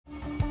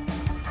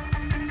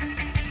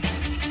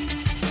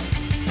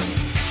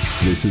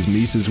This is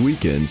Mises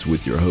Weekends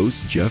with your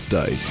host, Jeff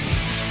Deist.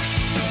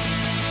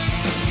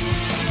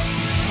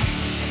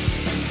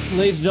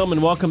 Ladies and gentlemen,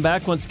 welcome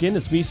back once again.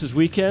 It's Mises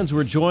Weekends.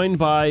 We're joined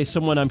by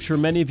someone I'm sure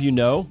many of you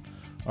know,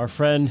 our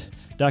friend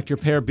Dr.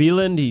 Per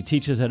Bylund. He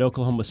teaches at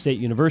Oklahoma State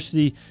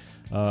University.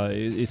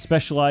 He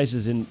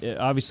specializes in,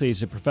 obviously,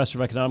 he's a professor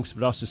of economics,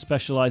 but also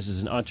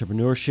specializes in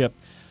entrepreneurship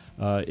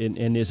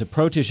and is a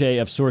protege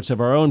of sorts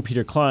of our own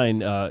Peter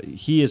Klein.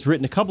 He has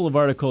written a couple of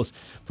articles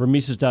for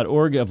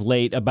Mises.org of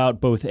late about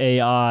both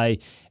AI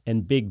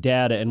and big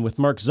data, and with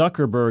Mark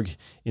Zuckerberg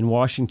in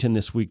Washington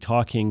this week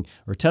talking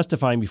or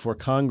testifying before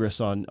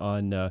Congress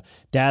on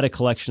data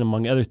collection,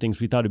 among other things,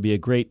 we thought it'd be a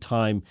great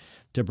time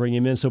to bring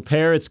him in. So,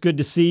 Per, it's good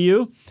to see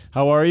you.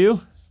 How are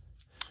you?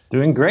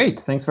 Doing great.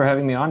 Thanks for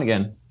having me on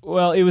again.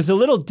 Well, it was a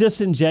little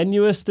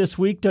disingenuous this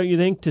week, don't you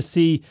think, to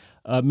see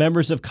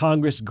members of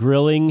Congress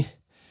grilling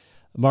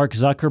Mark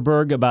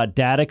Zuckerberg about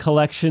data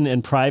collection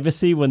and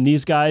privacy when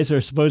these guys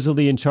are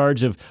supposedly in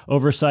charge of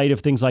oversight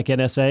of things like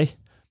NSA?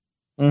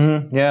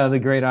 Mm-hmm. Yeah, the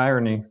great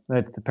irony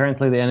that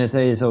apparently the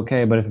NSA is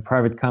okay, but if a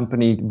private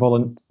company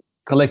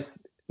collects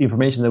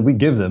information that we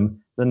give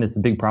them, then it's a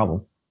big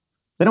problem.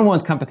 They don't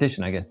want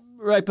competition, I guess.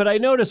 Right, but I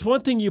noticed one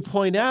thing you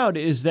point out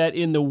is that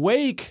in the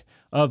wake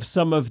of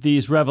some of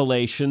these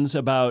revelations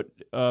about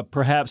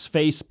perhaps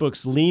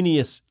Facebook's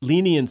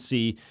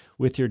leniency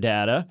with your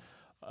data,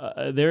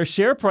 their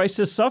share price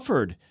has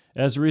suffered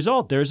as a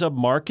result. There's a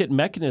market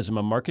mechanism,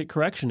 a market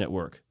correction at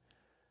work.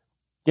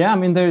 Yeah, I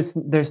mean, there's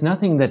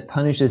nothing that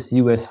punishes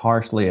you as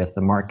harshly as the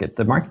market.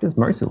 The market is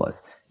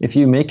merciless. If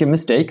you make a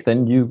mistake,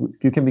 then you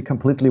can be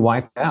completely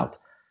wiped out.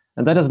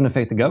 And that doesn't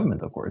affect the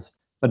government, of course,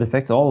 but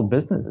affects all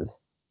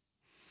businesses.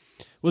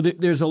 Well,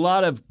 there's a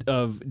lot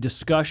of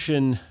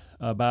discussion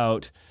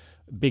about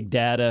big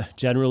data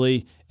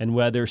generally and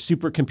whether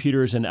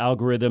supercomputers and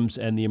algorithms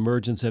and the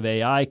emergence of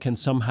AI can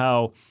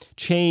somehow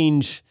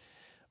change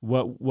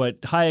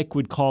what Hayek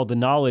would call the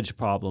knowledge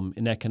problem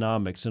in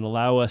economics and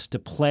allow us to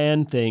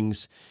plan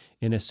things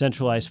in a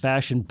centralized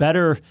fashion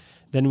better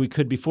than we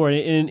could before,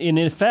 and in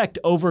effect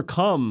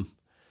overcome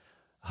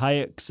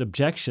Hayek's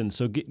objections.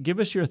 So give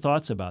us your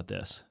thoughts about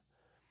this.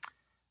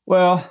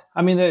 Well,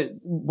 I mean,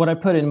 what I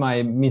put in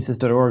my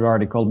Mises.org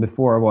article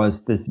before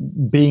was this: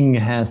 Bing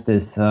has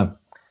this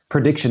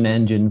prediction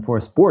engine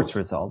for sports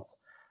results,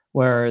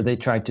 where they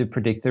try to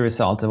predict the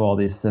result of all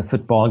these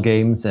football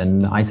games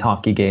and ice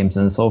hockey games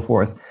and so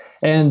forth.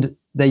 And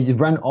they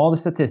run all the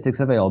statistics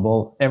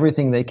available,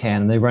 everything they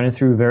can. They run it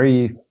through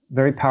very,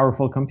 very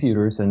powerful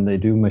computers, and they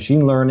do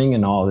machine learning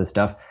and all this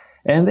stuff.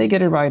 And they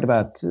get it right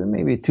about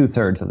maybe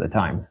 2/3 of the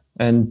time.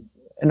 And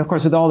of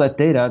course, with all that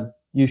data,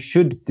 you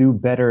should do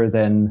better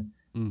than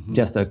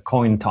just a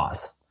coin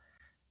toss.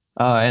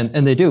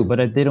 And they do,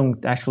 but they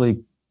don't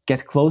actually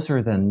get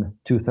closer than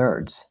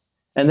 2/3.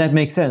 And that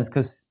makes sense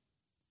because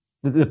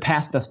the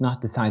past does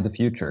not decide the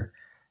future.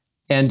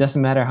 And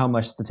doesn't matter how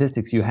much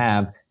statistics you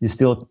have, you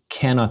still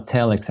cannot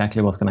tell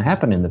exactly what's going to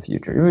happen in the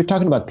future. We're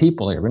talking about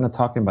people here. We're not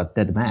talking about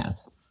dead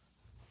mass.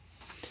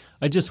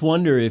 I just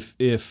wonder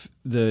if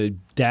the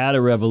data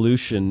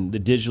revolution, the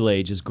digital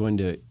age, is going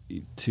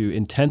to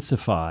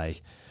intensify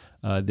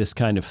this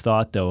kind of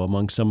thought, though,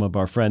 among some of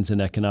our friends in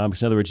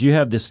economics. In other words, you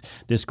have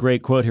this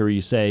great quote here where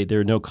you say there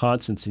are no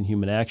constants in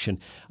human action.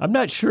 I'm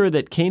not sure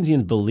that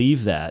Keynesians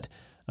believe that.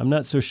 I'm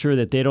not so sure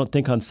that they don't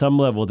think on some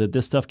level that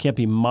this stuff can't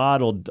be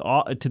modeled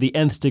to the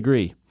nth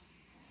degree.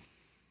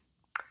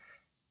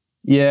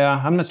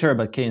 Yeah, I'm not sure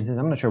about Keynesians.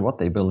 I'm not sure what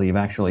they believe,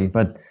 actually.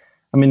 But,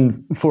 I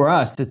mean, for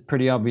us, it's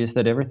pretty obvious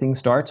that everything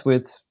starts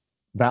with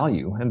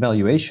value and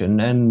valuation.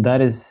 And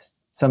that is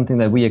something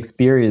that we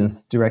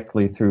experience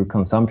directly through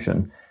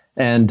consumption.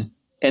 And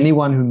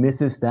anyone who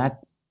misses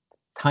that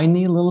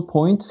tiny little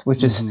point,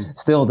 which is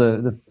still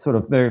the sort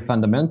of very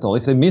fundamental,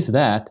 if they miss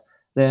that,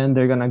 then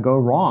they're going to go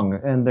wrong.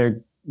 And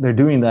they're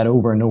doing that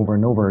over and over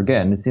and over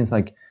again. It seems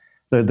like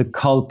the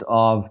cult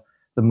of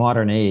the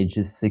modern age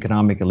is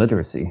economic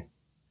illiteracy.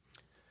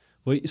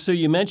 Well, so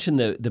you mentioned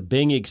the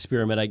Bing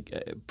experiment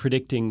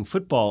predicting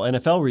football,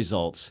 NFL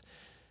results.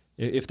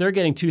 If they're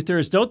getting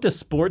 2/3, don't the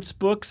sports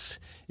books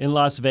in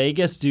Las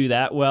Vegas do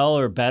that well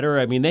or better?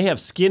 I mean, they have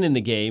skin in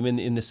the game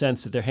in the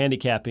sense that they're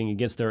handicapping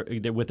against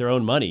with their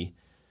own money.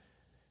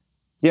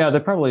 Yeah, they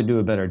probably do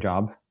a better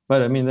job.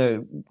 But I mean,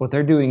 what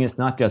they're doing is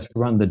not just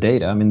run the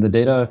data. I mean, the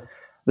data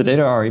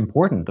are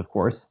important, of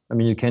course. I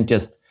mean, you can't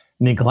just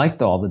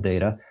neglect all the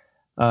data.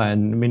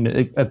 And I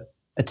mean,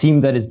 a team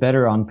that is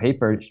better on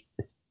paper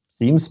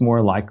seems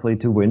more likely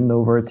to win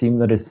over a team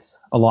that is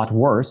a lot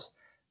worse.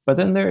 But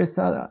then there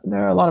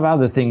are a lot of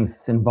other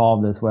things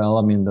involved as well.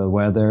 I mean, the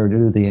weather,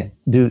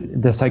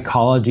 the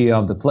psychology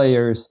of the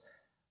players.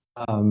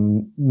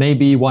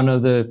 Maybe one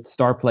of the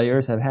star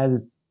players have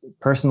had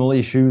personal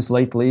issues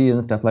lately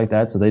and stuff like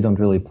that, so they don't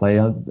really play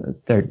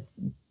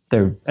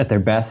they're at their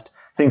best.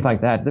 Things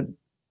like that,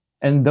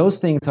 and those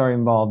things are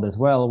involved as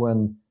well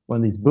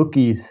when these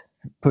bookies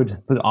put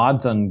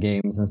odds on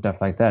games and stuff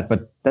like that.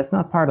 But that's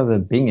not part of the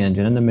Bing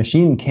engine, and the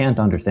machine can't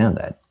understand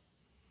that.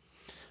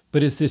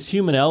 But it's this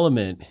human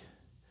element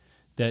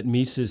that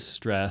Mises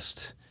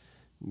stressed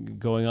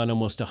going on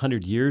almost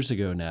 100 years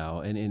ago now,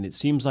 and it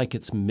seems like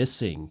it's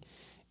missing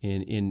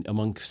in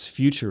amongst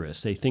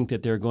futurists. They think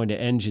that they're going to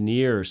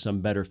engineer some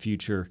better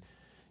future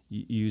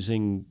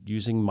using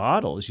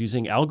models,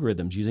 using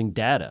algorithms, using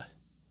data.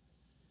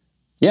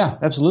 Yeah,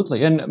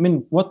 absolutely. And I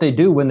mean, what they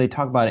do when they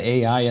talk about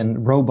AI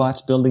and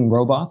robots, building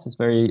robots, is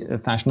very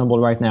fashionable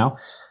right now.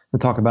 They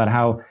talk about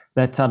how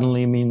that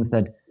suddenly means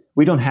that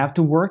we don't have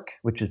to work,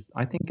 which is,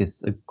 I think,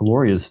 is a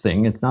glorious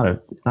thing. It's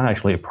not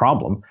actually a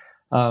problem.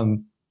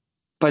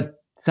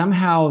 But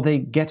somehow they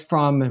get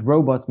from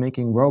robots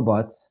making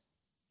robots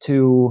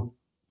to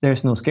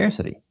there's no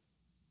scarcity.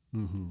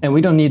 Mm-hmm. And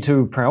we don't need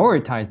to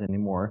prioritize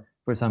anymore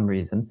for some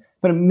reason.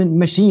 But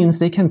machines,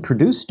 they can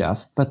produce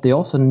stuff, but they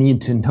also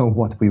need to know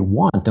what we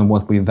want and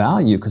what we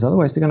value, because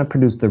otherwise they're going to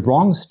produce the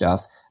wrong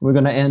stuff. And we're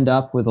going to end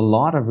up with a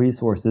lot of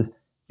resources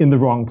in the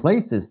wrong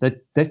places.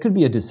 That could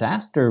be a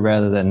disaster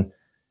rather than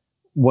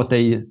what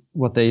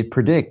they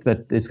predict,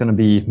 that it's going to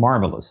be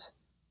marvelous.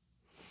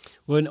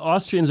 Well, and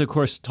Austrians, of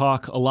course,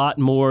 talk a lot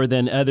more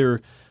than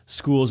other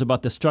schools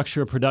about the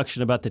structure of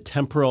production, about the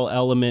temporal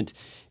element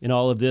in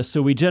all of this.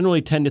 So we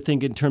generally tend to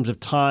think in terms of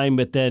time,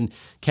 but then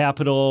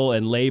capital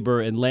and labor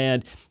and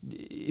land.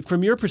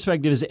 From your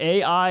perspective, is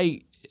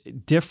AI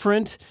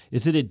different?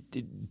 Is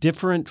it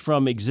different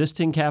from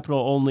existing capital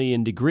only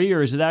in degree,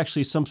 or is it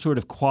actually some sort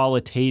of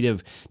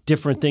qualitative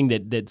different thing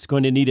that's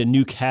going to need a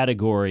new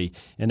category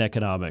in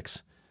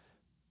economics?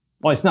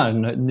 Well, it's not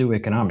a new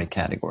economic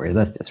category.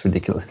 That's just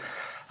ridiculous.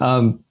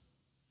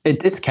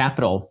 It's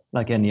capital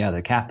like any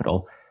other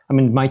capital. I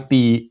mean, it might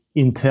be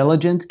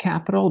intelligent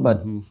capital,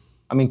 but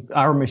I mean,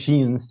 our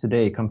machines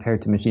today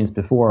compared to machines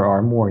before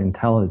are more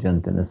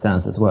intelligent in a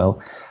sense as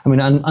well. I mean,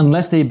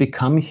 unless they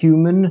become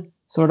human,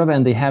 sort of,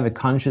 and they have a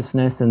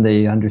consciousness and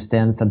they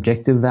understand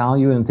subjective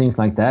value and things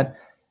like that,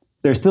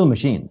 they're still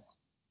machines.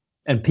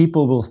 And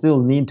people will still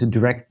need to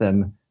direct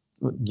them.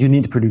 You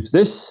need to produce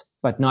this,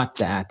 but not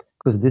that,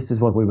 because this is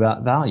what we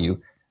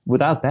value.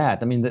 Without that,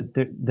 I mean,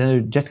 they're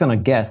just going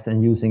to guess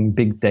and using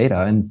big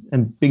data.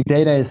 And big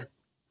data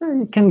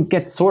it can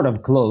get sort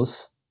of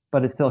close,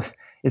 but it's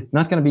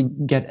not going to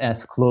get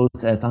as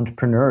close as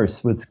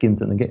entrepreneurs with skin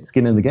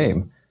in the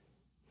game.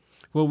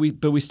 Well,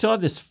 we still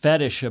have this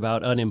fetish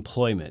about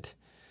unemployment,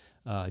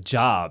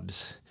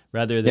 jobs,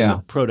 rather than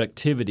the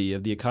productivity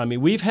of the economy.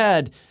 We've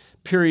had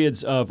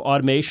periods of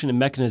automation and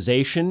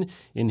mechanization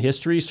in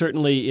history,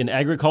 certainly in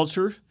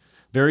agriculture.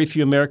 Very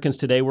few Americans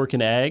today work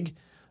in ag.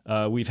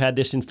 We've had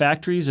this in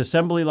factories,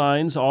 assembly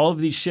lines. All of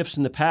these shifts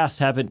in the past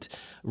haven't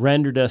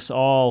rendered us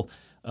all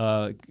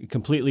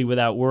completely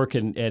without work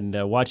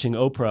and watching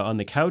Oprah on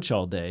the couch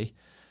all day.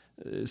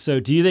 So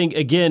do you think,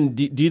 again,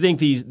 do you think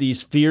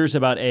these fears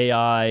about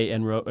AI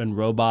and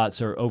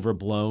robots are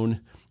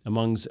overblown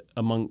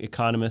among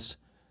economists?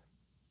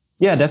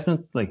 Yeah,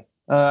 definitely.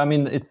 I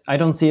mean, I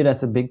don't see it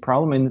as a big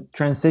problem. And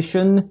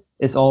transition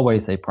is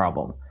always a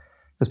problem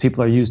because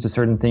people are used to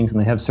certain things and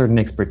they have certain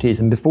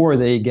expertise. And before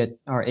they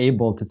are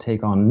able to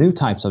take on new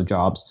types of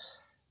jobs,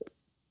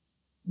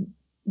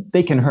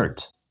 they can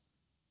hurt.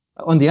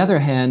 On the other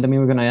hand, I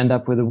mean, we're going to end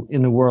up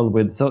in a world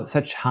with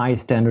such high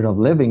standard of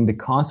living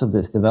because of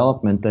this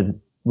development that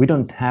we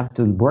don't have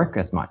to work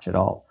as much at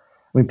all.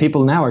 I mean,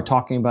 people now are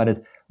talking about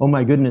is, oh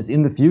my goodness,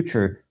 in the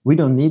future, we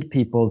don't need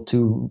people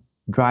to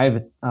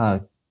drive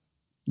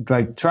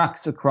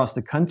trucks across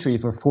the country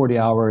for 40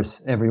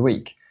 hours every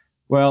week.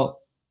 Well,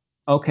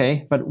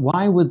 okay, but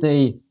why would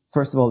they,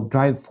 first of all,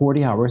 drive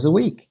 40 hours a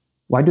week?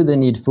 Why do they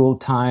need full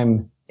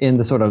time in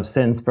the sort of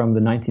sense from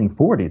the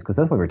 1940s? Because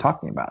that's what we're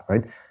talking about,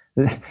 right?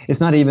 It's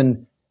not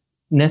even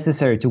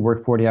necessary to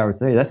work 40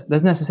 hours a day. That's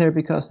necessary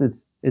because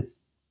it's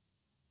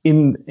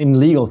in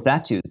legal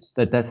statutes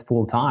that's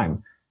full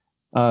time,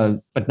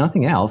 but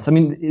nothing else. I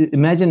mean,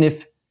 imagine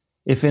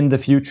if in the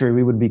future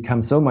we would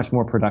become so much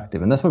more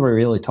productive, and that's what we're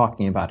really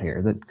talking about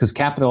here. Because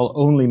capital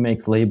only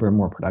makes labor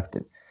more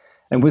productive,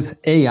 and with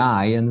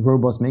AI and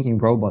robots making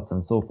robots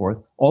and so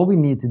forth, all we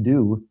need to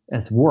do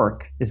as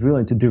work is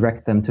really to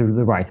direct them to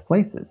the right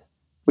places.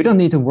 We don't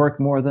need to work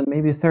more than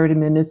maybe 30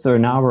 minutes or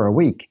an hour a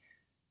week.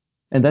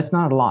 And that's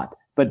not a lot,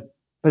 but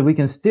we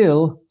can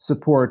still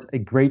support a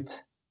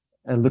great,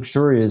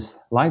 luxurious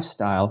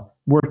lifestyle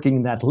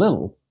working that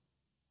little.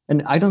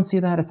 And I don't see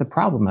that as a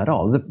problem at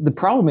all. The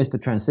problem is the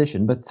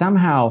transition, but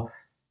somehow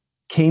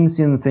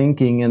Keynesian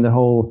thinking and the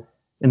whole,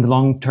 in the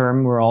long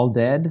term, we're all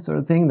dead sort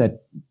of thing,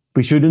 that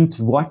we shouldn't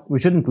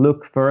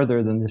look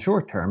further than the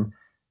short term,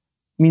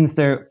 means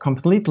they're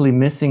completely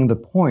missing the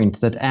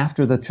point that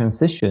after the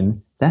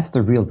transition, that's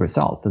the real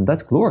result. And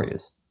that's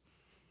glorious.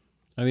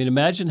 I mean,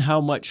 imagine how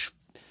much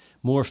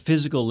more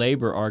physical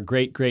labor our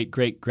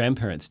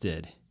great-great-great-grandparents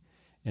did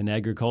in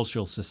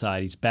agricultural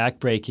societies,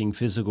 backbreaking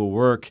physical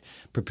work,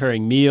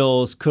 preparing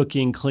meals,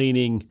 cooking,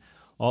 cleaning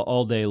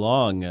all day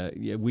long.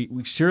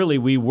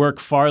 We work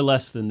far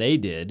less than they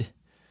did.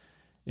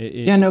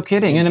 Yeah, no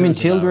kidding. And I mean,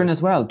 children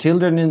as well.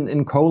 Children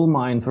in coal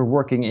mines were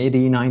working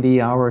 80,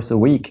 90 hours a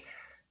week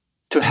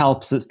to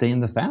help sustain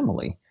the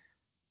family.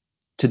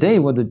 Today,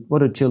 what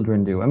do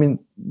children do? I mean,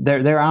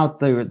 they're out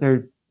there,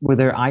 they're with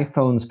their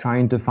iPhones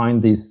trying to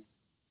find these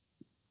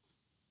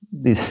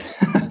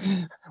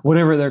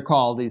whatever they're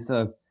called, these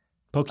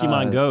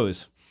Pokemon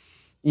Goes.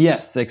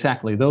 Yes,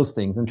 exactly, those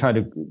things, and try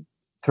to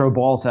throw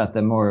balls at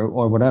them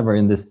or whatever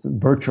in this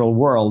virtual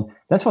world.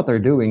 That's what they're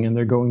doing, and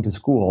they're going to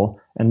school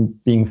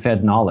and being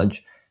fed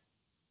knowledge.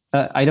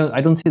 I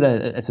don't see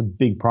that as a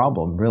big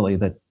problem, really,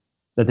 that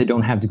they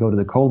don't have to go to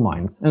the coal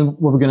mines. And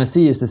what we're going to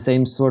see is the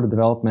same sort of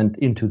development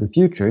into the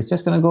future. It's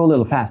just going to go a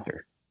little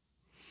faster.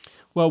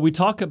 Well, we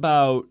talk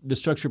about the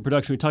structure of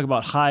production. We talk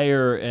about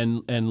higher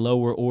and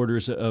lower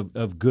orders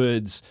of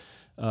goods.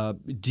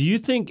 Do you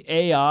think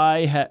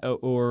AI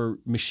or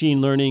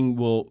machine learning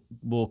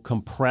will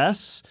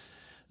compress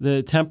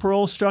the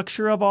temporal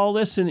structure of all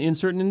this in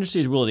certain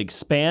industries? Will it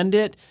expand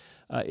it?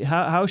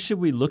 How should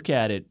we look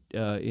at it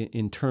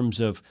in terms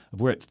of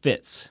where it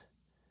fits?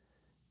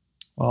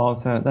 Well,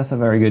 that's a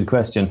very good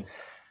question.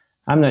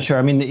 I'm not sure.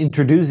 I mean,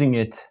 introducing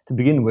it to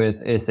begin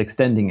with is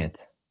extending it,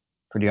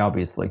 pretty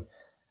obviously.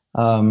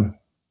 Then,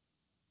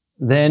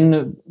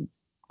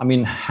 I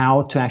mean,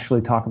 how to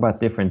actually talk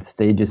about different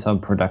stages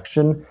of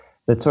production,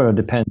 that sort of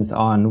depends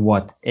on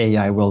what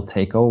AI will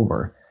take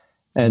over.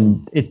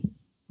 And it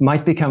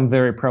might become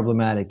very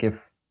problematic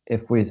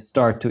if we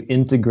start to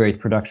integrate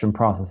production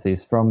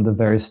processes from the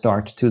very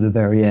start to the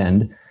very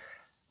end,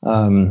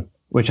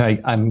 which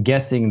I'm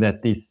guessing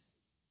that these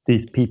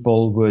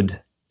people would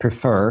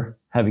prefer,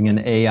 having an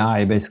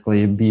AI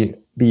basically be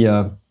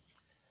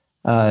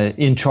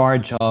in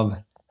charge of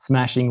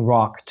smashing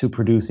rock to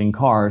producing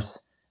cars,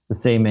 the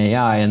same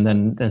AI, and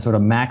then sort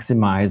of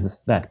maximize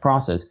that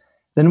process.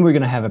 Then we're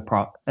going to have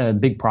a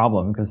big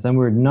problem, because then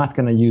we're not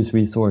going to use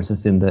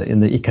resources in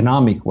the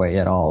economic way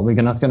at all. We're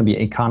not going to be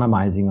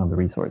economizing on the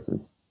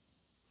resources.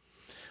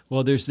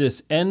 Well, there's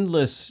this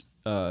endless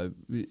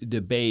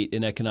debate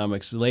in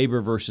economics: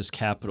 labor versus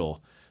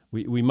capital.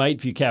 We might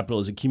view capital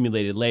as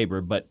accumulated labor,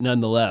 but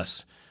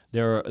nonetheless,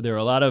 there are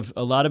a lot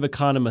of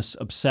economists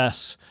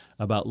obsess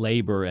about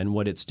labor and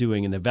what it's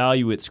doing and the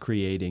value it's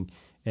creating.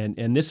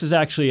 And this is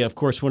actually, of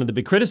course, one of the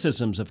big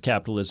criticisms of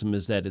capitalism,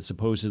 is that it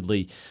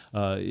supposedly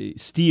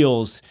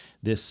steals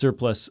this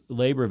surplus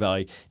labor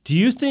value. Do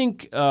you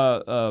think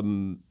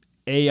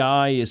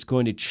AI is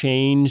going to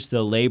change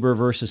the labor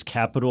versus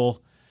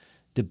capital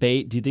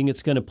debate? Do you think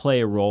it's going to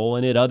play a role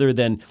in it, other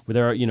than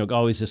there are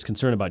always this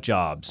concern about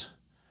jobs?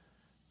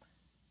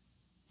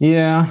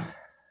 Yeah,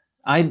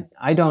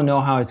 I don't know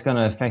how it's going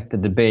to affect the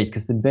debate,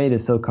 because the debate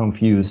is so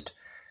confused.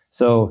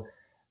 So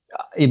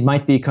it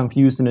might be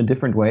confused in a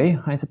different way,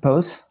 I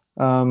suppose.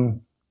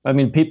 I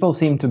mean, people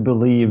seem to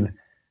believe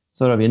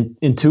sort of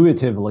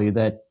intuitively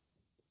that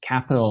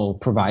capital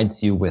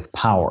provides you with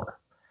power,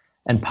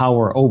 and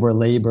power over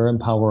labor, and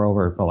power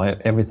over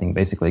everything,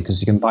 basically,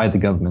 because you can buy the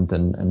government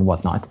and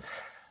whatnot.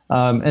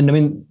 And I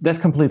mean, that's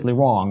completely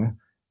wrong.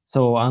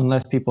 So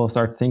unless people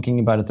start thinking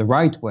about it the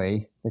right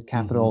way, that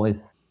capital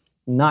is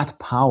not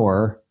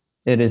power,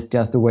 it is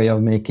just a way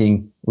of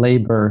making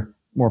labor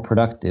more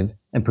productive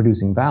and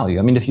producing value.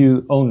 I mean,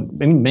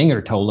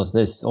 Menger told us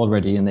this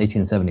already in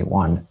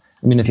 1871.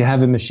 I mean, if you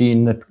have a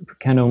machine that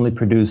can only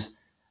produce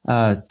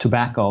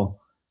tobacco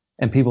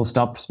and people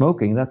stop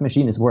smoking, that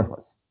machine is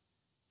worthless.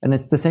 And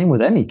it's the same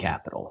with any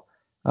capital.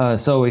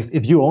 So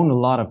if you own a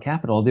lot of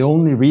capital, the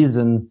only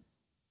reason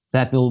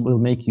that will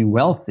make you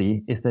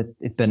wealthy is that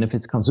it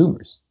benefits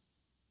consumers.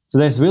 So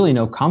there's really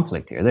no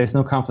conflict here. There's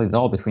no conflict at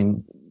all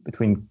between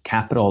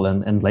capital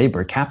and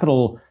labor.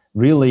 Capital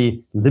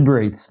really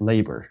liberates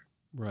labor.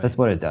 Right. That's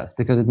what it does,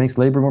 because it makes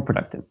labor more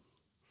productive.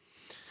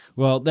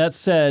 Well, that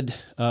said,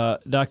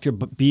 Dr.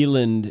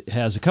 Bylund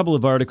has a couple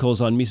of articles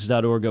on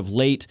Mises.org of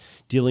late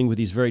dealing with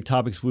these very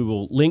topics. We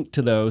will link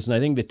to those. And I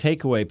think the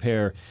takeaway,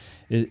 Per,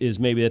 is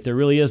maybe that there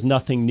really is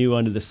nothing new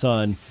under the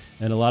sun.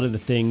 And a lot of the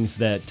things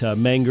that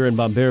Menger and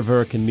von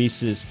Beverwerk and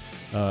Mises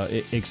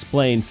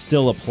explain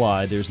still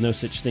apply. There's no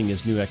such thing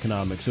as new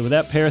economics. So with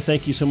that, Per,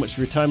 thank you so much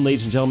for your time.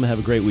 Ladies and gentlemen, have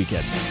a great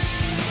weekend.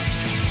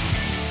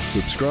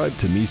 Subscribe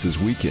to Mises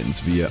Weekends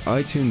via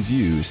iTunes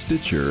U,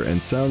 Stitcher,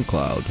 and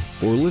SoundCloud,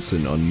 or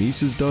listen on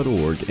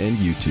Mises.org and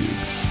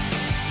YouTube.